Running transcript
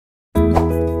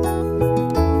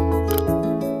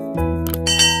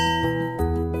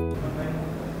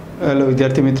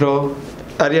विद्यार्थी मित्रों,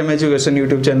 Aryam education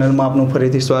YouTube channel में आपનું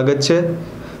ફરીથી સ્વાગત છે।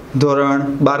 ધોરણ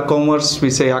 12 કોમર્સ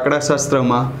વિષય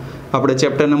આંકડાશાસ્ત્રમાં આપણે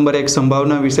ચેપ્ટર નંબર 1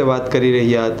 સંભાવના વિશે વાત કરી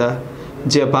રહ્યા હતા।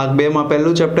 જે ભાગ 2 માં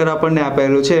પહેલું ચેપ્ટર આપણને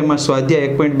આપેલું છે, એમાં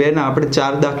સ્વાધ્યાય 1.2 ના આપણે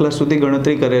 4 દાખલા સુધી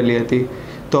ગણતરી કરેલી હતી।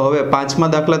 તો હવે પાંચમા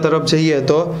દાખલા તરફ જઈએ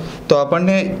તો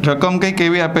આપણને રકમ કંઈક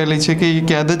એવી આપેલી છે કે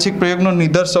યાદચ્છિક પ્રયોગનો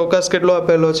નિદર્શ અવકાશ કેટલો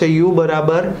આપેલો છે, u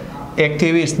બરાબર 1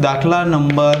 થી 20। દાખલા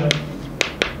નંબર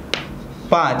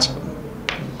 5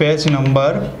 पेज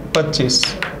नंबर 25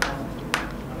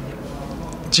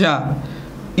 ज्यां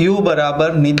u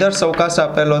बराबर निदर्श अवकाश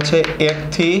आपेलो छे 1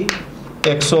 थी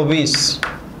 120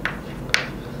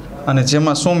 अने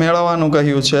जेमां शुं मेळववानुं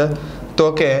कह्युं छे तो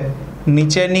के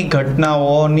नीचेनी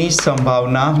घटनाओनी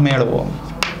संभावना मेळवो।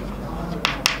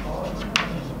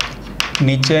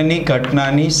 नीचेनी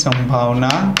घटनानी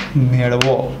संभावना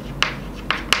मेळवो।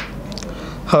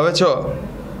 हवे जो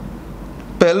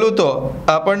पहलू तो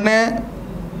आपणे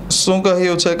શું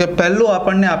કહ્યું છે કે પહેલું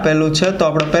આપણને આપેલું છે તો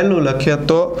આપણે પહેલું લખીએ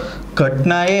તો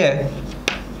ઘટના એ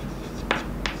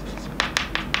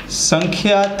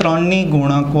સંખ્યા 3 ની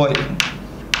ગુણક હોય।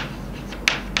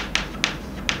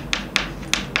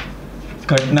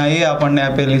 ઘટના એ આપણને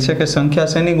આપેલી છે કે સંખ્યા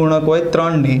શેની ગુણક હોય,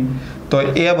 3 ની। તો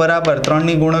એ બરાબર 3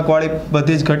 ની ગુણક વાળી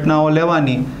બધી જ ઘટનાઓ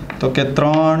લેવાની। તો કે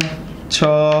 3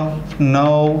 6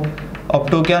 9 અપ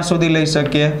ટુ ક્યાં સુધી લઈ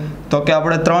શકીએ तो कि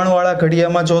આપણે 3 वाला घड़िया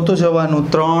में जोतुं जवानुं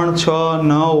 3 6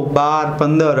 9 12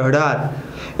 15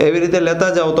 18 एवी रीते लेता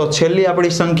जाओ तो छेल्ली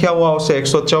आपणी संख्याओ आवशे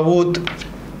 114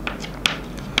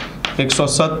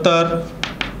 117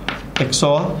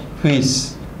 120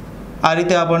 आ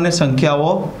रीते आपणे संख्याओ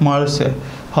मळशे।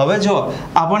 हवे जो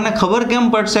आपणे खबर केम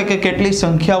पड़शे के केटली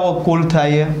संख्याओ कुल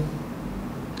थाय,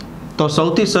 तो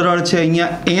सौथी सरल छे। अहींया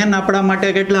n आपणा माटे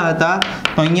केटला हता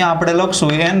तो अहींया आपणे लखशुं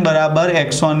n बराबर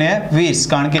 120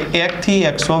 कारण के 1 थी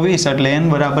 120 एटले n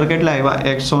बराबर केटला आव्या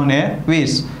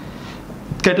 120।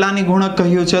 केटलानी गुणक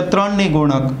कह्युं छे, 3 नी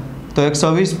गुणक। तो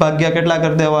 120 भाग्या केटला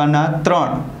कर देवाना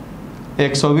 3,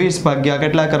 120 भाग्या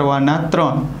केटला करवाना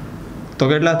 3 तो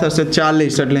केटला थशे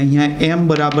 40 एटले अहींया m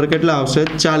बराबर केटला आवशे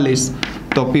 40।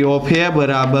 तो p ऑफ a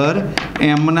बराबर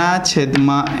m ना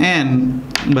छेदमां n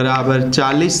बराबर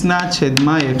 40 ना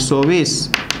छेदमां 120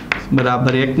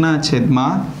 बराबर 1 ना छेदमां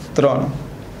 3।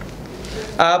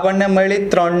 आ आपणे मळी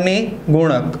 3 नी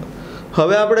गुणक।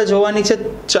 हवे आपणे जोवानी छे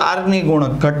 4 नी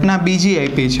गुणक। घटना बीजी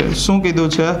आपी छे, शुं कीधुं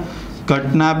छे,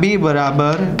 घटना b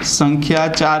बराबर संख्या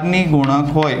 4 नी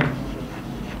गुणक होय।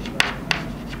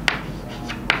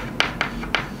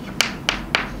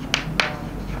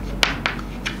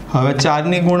 हवे 4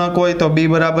 नी गुणक होय तो b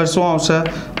बराबर शुं आवशे,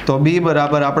 तो b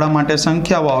बराबर आपणा माटे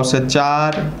संख्याओ आवशे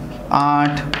 4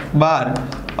 8 12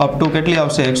 अप टू केटली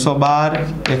आवशे 112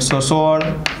 116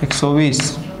 120।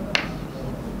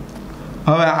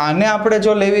 हवे आने आपणे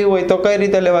जो लेवी होय तो कई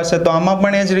रीते लेवाशे, तो आमां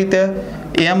पण ए ज रीते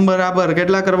m बराबर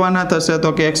केटला करवाना थशे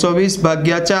तो के 120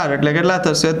 भाग्या 4 एटले केटला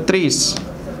थशे 30।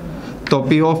 तो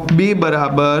p ऑफ b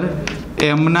बराबर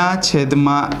m ना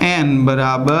छेदमां n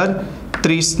बराबर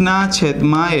 30 ना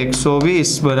छेदमां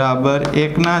 120 बराबर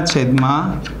 1 ना छेदमां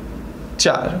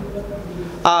 4।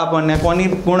 आ आपने कोनी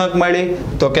गुणक मळी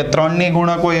तो के 3 नी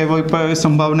गुणक होय एवी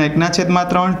संभावना 1 ना छेदमां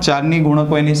 3, 4 नी गुणक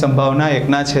होयनी संभावना 1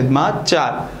 ना छेदमां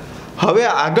 4। हवे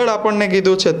आगळ आपने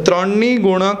कीधुं छे 3 नी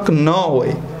गुणक न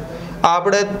होय।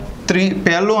 आपणे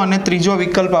पहेलो अने त्रीजो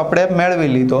विकल्प आपणे मेळवी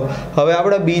लीधो। हवे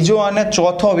आपणे बीजो अने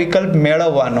चौथो विकल्प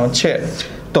मेळवવાનો छे।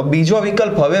 तो बीजो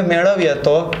विकल्प हवे मेळवीए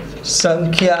तो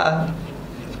संख्या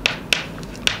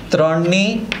 3 नी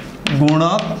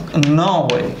गुणक न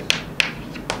होय।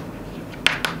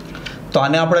 तो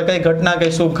आने आपणे कई घटना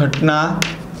कहीशुं, घटना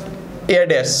ए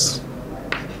डैश।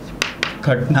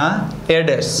 घटना ए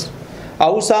डैश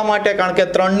आवुं शा माटे, कारण के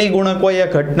 3 नी गुणक होय ए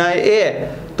घटना ए,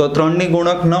 तो 3 नी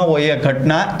गुणक न होय ए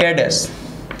घटना ए डैश।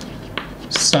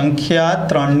 संख्या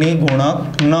 3 नी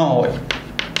गुणक न होय।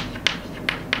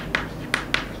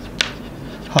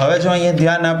 हवे जो अहीं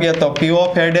ध्यान आपीए तो p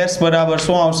ऑफ a डैश बराबर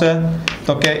शुं आवशे,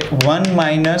 तो के 1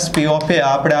 माइनस p ऑफ a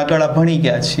आपणे आगळ भणी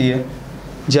गया छीए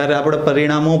ज्यारे आपणे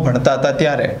परिणामो भणता हता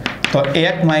त्यारे। तो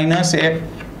 1 माइनस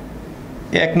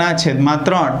 1 ना छेदमां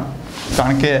 3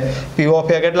 कारण के p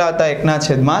ऑफ a केटला हता 1 ना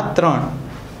छेदमां 3।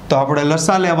 तो आपणे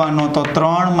लसा लेवानो तो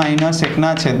 3 माइनस 1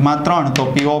 ना छेदमां 3 तो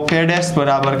p ऑफ a डैश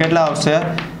बराबर केटला आवशे,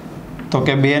 तो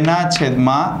के 2 ना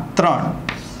छेदमां 3।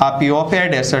 आ p ऑफ a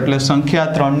डैश एटले संख्या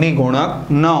 3 नी गुणक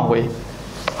न होय।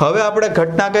 हवे आपणे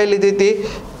घटना कई लीधी थी,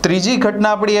 त्रीजी घटना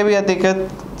आपणी एवी हती के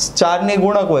 4 नी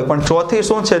गुणक होय, पण चौथी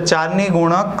शुं छे 4 नी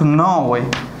गुणक न होय।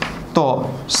 तो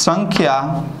संख्या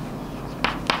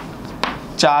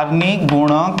 4 नी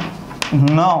गुणक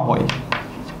न होय।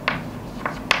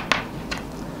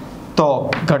 तो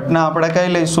घटना આપણે કઈ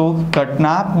લઈશું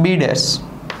ઘટના b ડેશ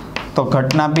तो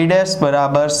घटना b डैश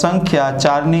बराबर संख्या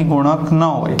 4 ની ગુણક ન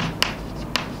હોય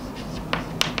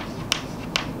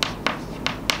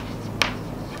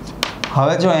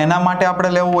હવે જો એના માટે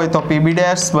આપણે લેવું હોય તો pb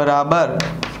ડેશ બરાબર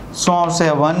શું આવશે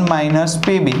 1 -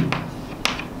 pb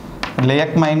એટલે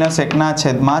 1 - 1 ના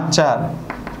છેદમાં 4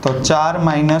 તો 4 -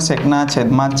 1 ના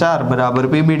છેદમાં 4 બરાબર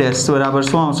pb ડેશ બરાબર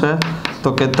શું આવશે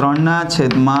તો કે 3 ના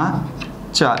છેદમાં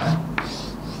 4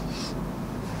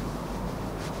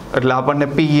 એટલે આપણને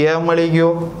PA મળી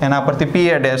ગયો એના પરથી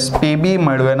PA ડેશ PB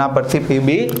મળ્યું એના પરથી PB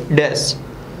ડેશ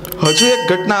હજુ એક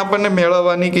ઘટના આપણને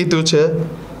મેળવવાની કીધું છે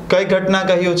કઈ ઘટના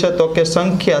કહ્યું છે તો કે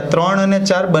સંખ્યા 3 અને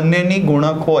 4 બંનેની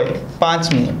ગુણક હોય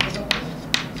 5મી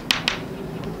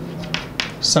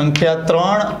સંખ્યા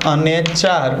 3 અને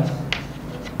 4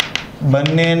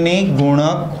 બંનેની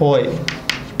ગુણક હોય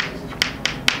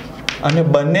અને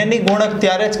બંનેની ગુણક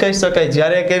ત્યારે જ કહી શકાય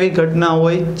જ્યારે એક એવી ઘટના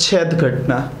હોય છેદ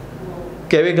ઘટના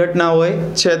કેવી ઘટના હોય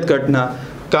છેદ ઘટના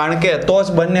કારણ કે તો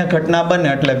જ બંને ઘટના બને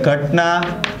એટલે ઘટના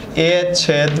a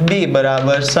છેદ b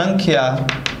બરાબર સંખ્યા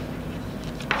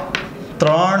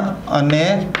 3 અને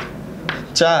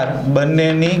 4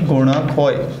 બંનેની ગુણક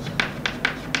હોય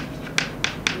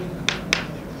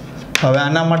હવે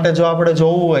આના માટે જો આપણે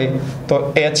જોવું હોય તો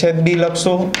a છેદ b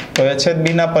લખશું તો a છેદ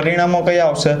b ના પરિણામો કયા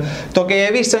આવશે તો કે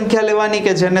એવી સંખ્યા લેવાની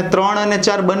કે જેને 3 અને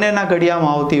 4 બંનેના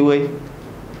ઘડિયામાં આવતી હોય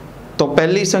तो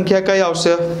पहली संख्या कई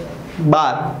आवशे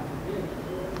 12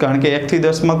 कारण के 1 થી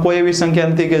 10 में कोई एवी संख्या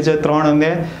नहीं कि जे 3 અને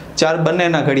 4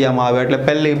 બંનેના ઘડિયામાં આવે એટલે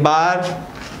પહેલી 12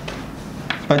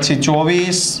 પછી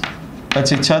 24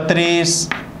 પછી 36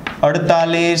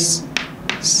 48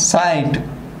 60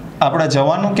 આપણે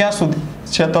જવાનું ક્યાં સુધી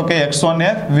છે તો કે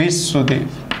 120 સુધી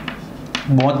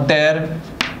 72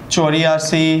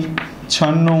 84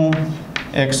 96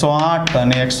 108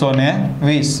 અને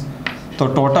 120 तो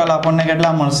टोटल આપણને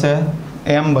કેટલા મળશે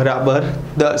m બરાબર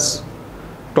 10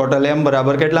 ટોટલ m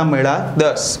બરાબર કેટલા મળ્યા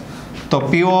 10 તો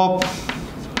p ઓફ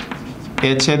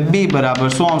a છેદ b બરાબર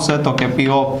શું આવશે તો કે p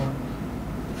ઓફ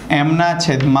m ના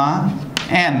છેદમાં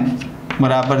n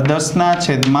બરાબર 10 ના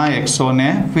છેદમાં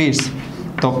 120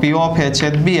 તો p ઓફ a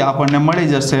છેદ b આપણને મળી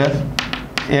જશે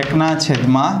 1 ના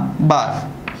છેદમાં 12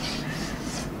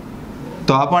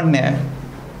 તો આપણને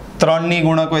 3 ની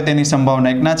ગુણક હોય તેની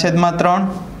સંભાવના 1 ના છેદમાં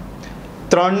 3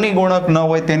 3 ની ગુણક ન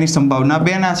હોય તેની સંભાવના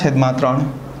 2 ના છેદમાં 3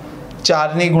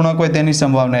 4 ની ગુણક હોય તેની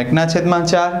સંભાવના 1 ના છેદમાં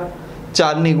 4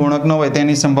 4 ની ગુણક ન હોય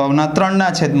તેની સંભાવના 3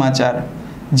 ના છેદમાં 4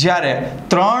 જ્યારે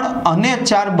 3 અને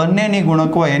 4 બંનેની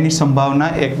ગુણક હોય એની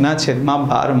સંભાવના 1 ના છેદમાં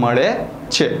 12 મળે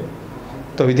છે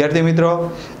તો વિદ્યાર્થી મિત્રો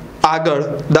આગળ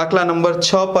દાખલા નંબર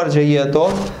 6 પર જઈએ તો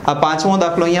આ પાંચમો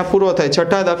દાખલો અહીંયા પૂરો થાય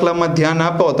છઠ્ઠા દાખલામાં ધ્યાન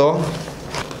આપો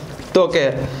તો કે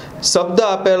શબ્દ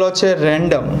આપેલો છે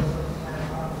રેન્ડમ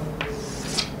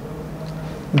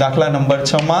દાખલા નંબર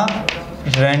 6 માં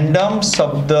રેન્ડમ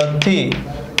શબ્દથી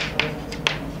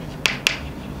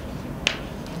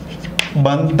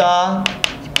બનતા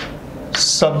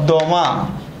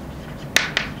શબ્દોમાં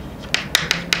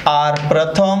r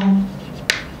પ્રથમ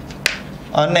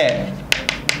અને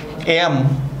m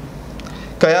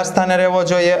કયા સ્થાને રહેવો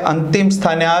જોઈએ અંતિમ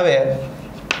સ્થાને આવે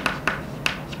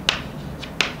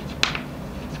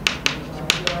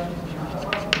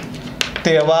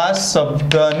તેવા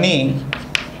શબ્દની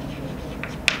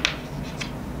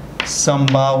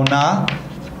સંભાવના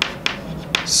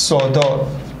શોધો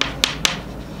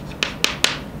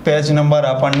પેજ નંબર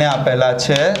આપણને આપેલા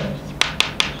છે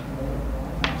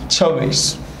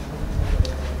 26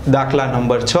 દાખલા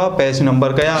નંબર 6 પેજ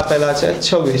નંબર કયા આપેલા છે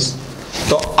 26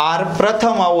 તો r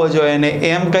પ્રથમ આવવો જોઈએ અને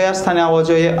m કયા સ્થાને આવવો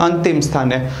જોઈએ અંતિમ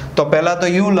સ્થાને તો પહેલા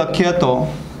તો u લખીએ તો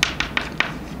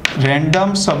રેન્ડમ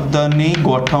શબ્દની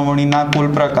ગોઠવણીના કુલ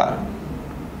પ્રકાર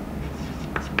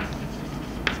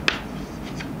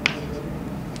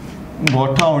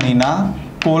ગોઠવણીના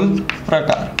કુલ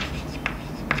પ્રકાર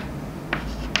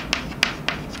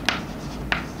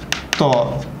તો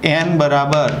n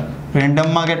બરાબર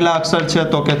રેન્ડમમાં કેટલા અક્ષર છે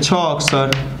તો કે 6 અક્ષર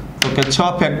તો કે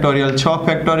 6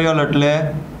 ફેક્ટોરિયલ એટલે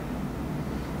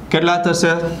કેટલા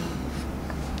થશે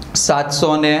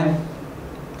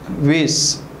 720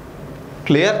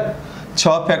 ક્લિયર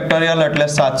 6 ફેક્ટોરિયલ એટલે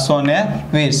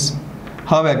 720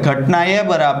 હવે ઘટના એ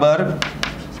બરાબર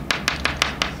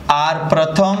r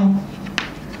પ્રથમ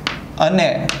અને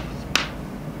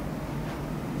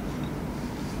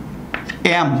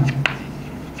m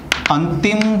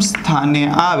અંતિમ સ્થાને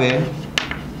આવે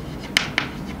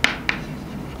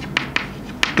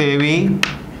તેવી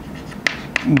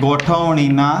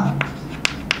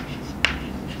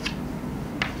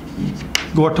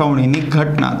ગોઠવણીની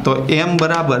ઘટના તો m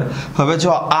બરાબર હવે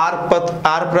જો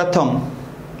r પ્રથમ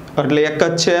એટલે એક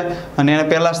જ છે અને એને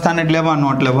પહેલા સ્થાને જ લેવાનું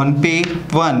એટલે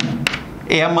 1p1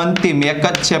 એમ અંતિમ એક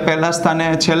જ છે પહેલા સ્થાને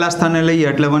છેલ્લા સ્થાને લઈએ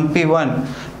એટલે 1p1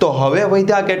 તો હવે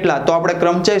વધ્યા કેટલા તો આપણે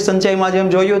ક્રમચય સંચયમાં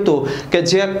જેમ જોયું હતું કે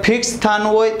જે ફિક્સ સ્થાન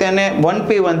હોય તેને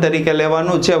 1p1 તરીકે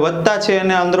લેવાનું છે વધતા છે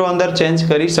એને અંદરો અંદર ચેન્જ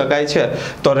કરી શકાય છે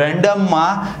તો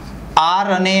રેન્ડમમાં R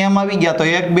અને M આવી ગયા તો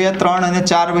 1 2 3 અને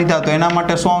 4 વધ્યા તો એના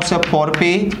માટે શું આવશે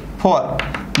 4p4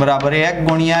 બરાબર 1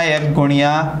 ગુણ્યા 1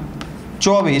 ગુણ્યા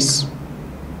 24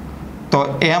 તો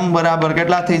M બરાબર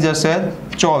કેટલા થઈ જશે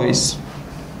 24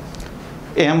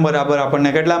 M બરાબર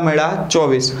આપણને કેટલા મળ્યા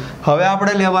 24 હવે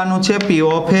આપણે લેવાનું છે P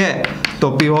of A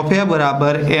તો P of A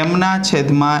બરાબર M ના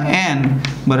છેદમાં N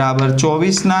બરાબર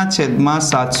 24 ના છેદમાં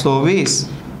 720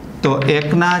 તો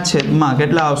 1 ના છેદમાં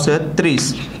કેટલા આવશે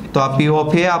 30 તો આ P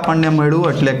of A આપણને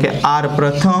મળ્યું એટલે કે R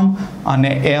પ્રથમ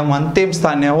અને M અંતિમ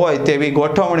સ્થાને હોય તેવી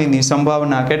ગોઠવણીની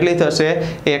સંભાવના કેટલી થશે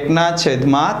 1 ના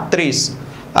છેદમાં 30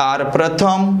 R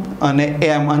પ્રથમ અને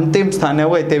M અંતિમ સ્થાને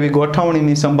હોય તેવી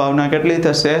ગોઠવણીની સંભાવના કેટલી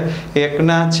થશે 1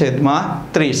 ના છેદમાં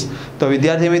 30 તો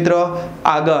વિદ્યાર્થી મિત્રો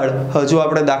આગળ હજુ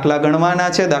આપણે દાખલા ગણવાના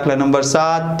છે દાખલા નંબર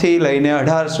 7 થી લઈને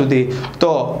 18 સુધી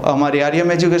તો અમારી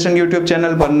આર્યમ એજ્યુકેશન YouTube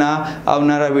ચેનલ પરના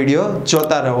આવનારા વિડીયો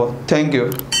જોતા રહો થેન્ક યુ